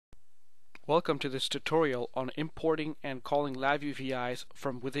Welcome to this tutorial on importing and calling LabView VIs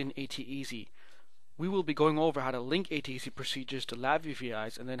from within ATEasy. We will be going over how to link ATEasy procedures to LabView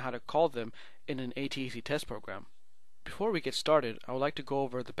VIs and then how to call them in an ATEasy test program. Before we get started, I would like to go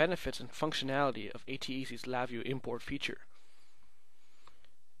over the benefits and functionality of ATEasy's LabView import feature.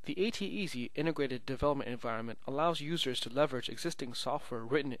 The ATEasy integrated development environment allows users to leverage existing software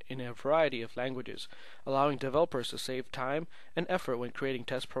written in a variety of languages, allowing developers to save time and effort when creating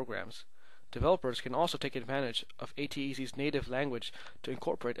test programs. Developers can also take advantage of ATEasy's native language to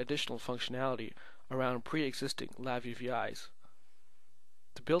incorporate additional functionality around pre-existing LabView VIs.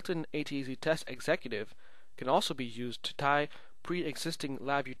 The built-in ATEasy Test Executive can also be used to tie pre-existing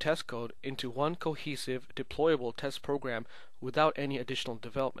LabView test code into one cohesive, deployable test program without any additional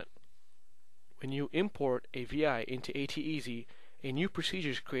development. When you import a VI into ATEasy, a new procedure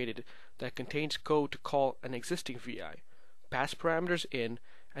is created that contains code to call an existing VI, pass parameters in,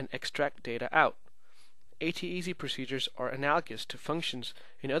 and extract data out. ATEasy procedures are analogous to functions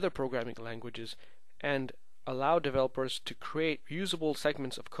in other programming languages and allow developers to create usable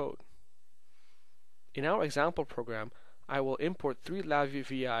segments of code. In our example program, I will import three LabView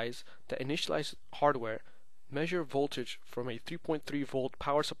VIs that initialize hardware, measure voltage from a 3.3 volt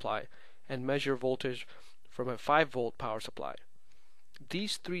power supply, and measure voltage from a 5 volt power supply.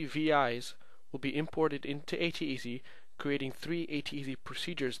 These three VIs will be imported into ATEasy, creating three ATEasy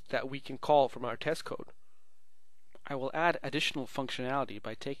procedures that we can call from our test code. I will add additional functionality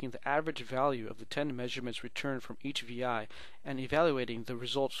by taking the average value of the 10 measurements returned from each VI and evaluating the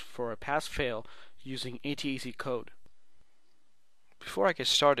results for a pass-fail using ATEasy code. Before I get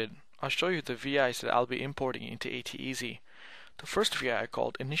started, I'll show you the VIs that I'll be importing into ATEasy. The first VI,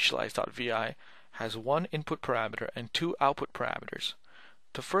 called initialize.vi, has one input parameter and two output parameters.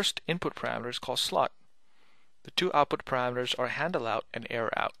 The first input parameter is called slot. The two output parameters are handle out and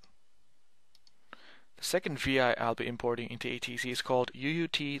error out. The second VI I'll be importing into ATEasy is called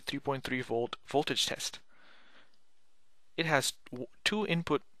UUT 3.3 volt voltage test. It has two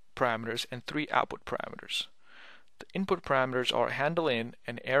input parameters and three output parameters. The input parameters are handle in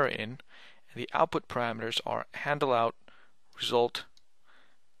and error in, and the output parameters are handle out, result,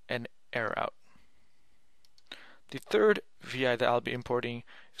 and error out. The third VI that I'll be importing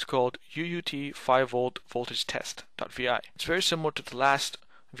is called UUT 5 volt voltage test.vi. It's very similar to the last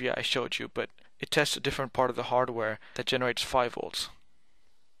VI I showed you, but it tests a different part of the hardware that generates 5 volts.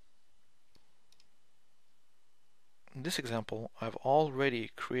 In this example, I've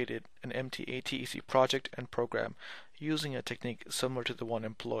already created an empty ATEasy project and program using a technique similar to the one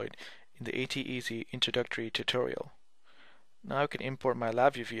employed in the ATEasy introductory tutorial. Now I can import my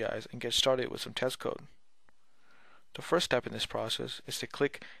LabView VIs and get started with some test code. The first step in this process is to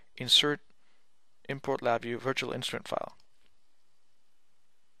click Insert Import LabView Virtual Instrument File.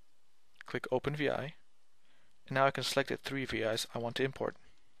 Click Open VI, and now I can select the three VIs I want to import.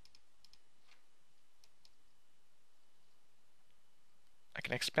 I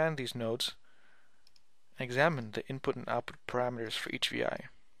can expand these nodes and examine the input and output parameters for each VI.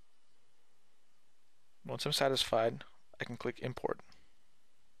 Once I'm satisfied, I can click Import.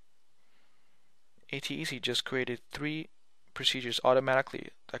 ATEasy just created three procedures automatically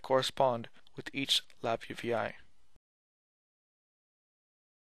that correspond with each LabView VI.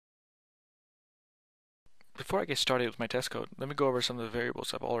 Before I get started with my test code, let me go over some of the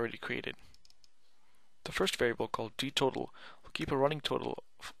variables I've already created. The first variable, called dTotal, will keep a running total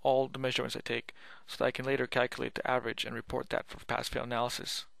of all the measurements I take so that I can later calculate the average and report that for pass-fail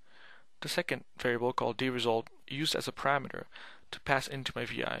analysis. The second variable, called dResult, is used as a parameter to pass into my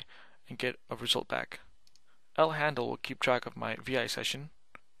VI and get a result back. LHandle will keep track of my VI session.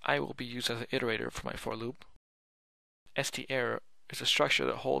 I will be used as an iterator for my for loop. stError is a structure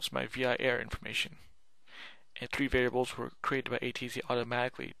that holds my VI error information. And three variables were created by ATEasy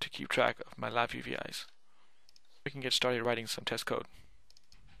automatically to keep track of my LabView VIs. We can get started writing some test code.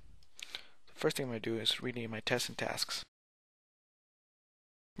 The first thing I'm going to do is rename my tests and tasks.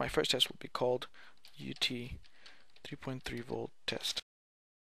 My first test will be called UT 3.3 volt test.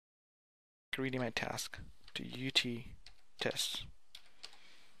 I can rename my task to UT tests.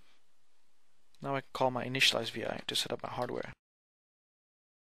 Now I can call my initialize VI to set up my hardware.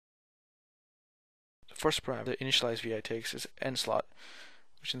 The first parameter the initialize VI takes is end slot,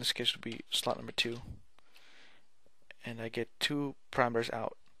 which in this case would be slot number 2. And I get two parameters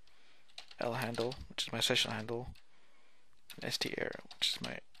out, LHandle, which is my session handle, and stError, which is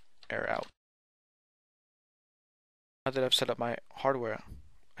my error out. Now that I've set up my hardware,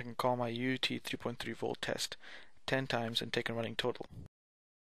 I can call my UUT 3.3 volt test 10 times and take a running total.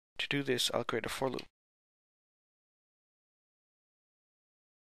 To do this, I'll create a for loop.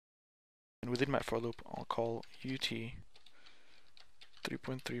 And within my for loop, I'll call UT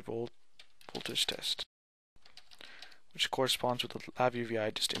 3.3 volt voltage test, which corresponds with the LabView VI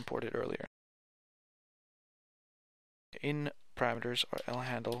I just imported earlier. In parameters are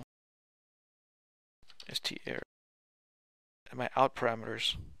LHandle, STError, and my out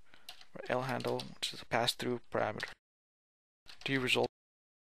parameters are LHandle, which is a pass-through parameter, DResult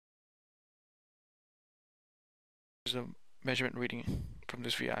is a measurement reading from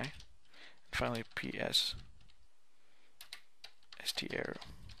this VI, and finally PS STError,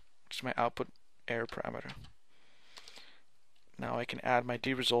 which is my output error parameter. Now I can add my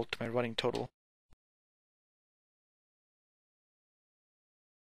DResult to my running total.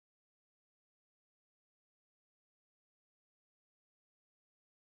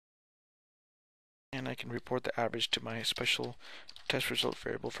 And I can report the average to my special test result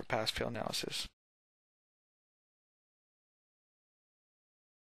variable for pass-fail analysis.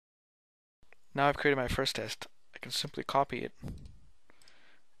 Now I've created my first test, I can simply copy it and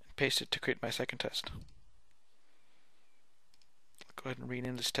paste it to create my second test. I'll go ahead and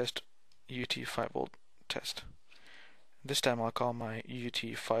rename this test UT 5 volt test. This time I'll call my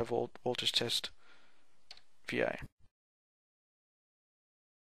UT 5 volt voltage test VI.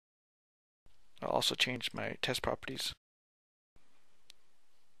 I'll also change my test properties.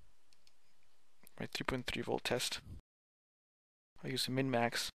 My 3.3 volt test. I'll use a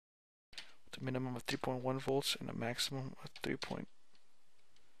min-max with a minimum of 3.1 volts and a maximum of 3.4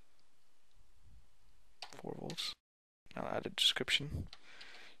 volts. I'll add a description.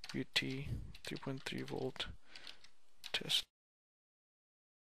 UT 3.3 volt test.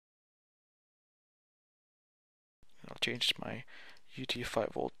 And I'll change my UT 5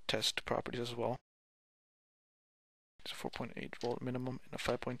 volt test properties as well. It's a 4.8 volt minimum and a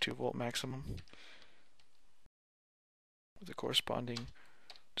 5.2 volt maximum with a corresponding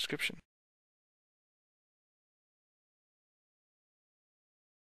description.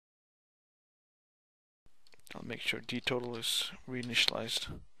 I'll make sure D total is reinitialized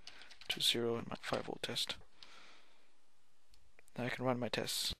to 0 in my 5 volt test. Now I can run my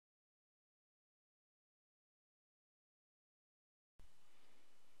tests.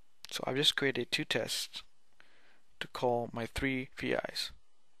 So I've just created 2 tests to call my 3 VIs.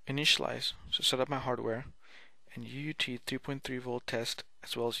 Initialize, so set up my hardware, and UT 3.3 volt test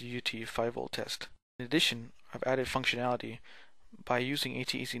as well as UT 5 volt test. In addition, I've added functionality by using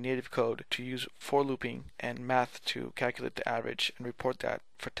ATEasy native code to use for looping and math to calculate the average and report that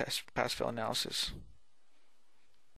for test pass-fail analysis.